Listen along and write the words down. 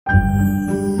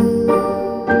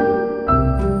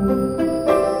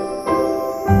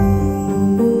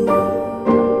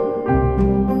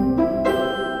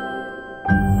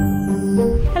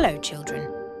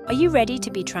ready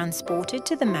to be transported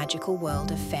to the magical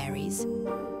world of fairies?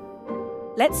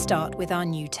 Let's start with our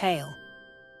new tale.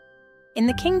 In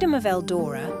the kingdom of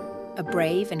Eldora, a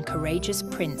brave and courageous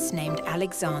prince named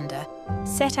Alexander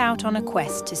set out on a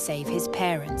quest to save his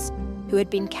parents, who had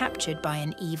been captured by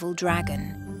an evil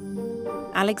dragon.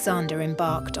 Alexander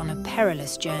embarked on a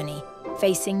perilous journey,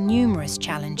 facing numerous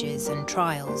challenges and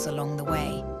trials along the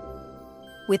way.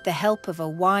 With the help of a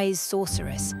wise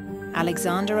sorceress,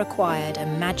 Alexander acquired a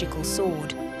magical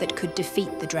sword that could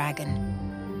defeat the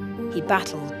dragon. He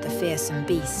battled the fearsome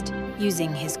beast,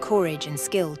 using his courage and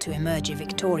skill to emerge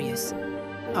victorious.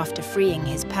 After freeing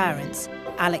his parents,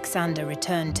 Alexander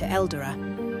returned to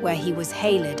Eldora, where he was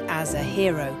hailed as a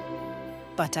hero.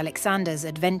 But Alexander's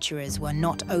adventures were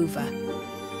not over.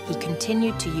 He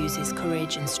continued to use his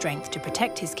courage and strength to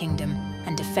protect his kingdom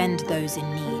and defend those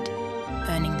in need,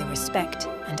 earning the respect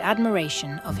and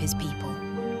admiration of his people.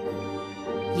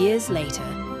 Years later,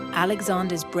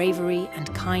 Alexander's bravery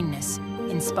and kindness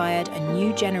inspired a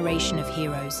new generation of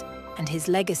heroes, and his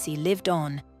legacy lived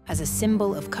on as a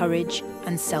symbol of courage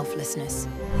and selflessness.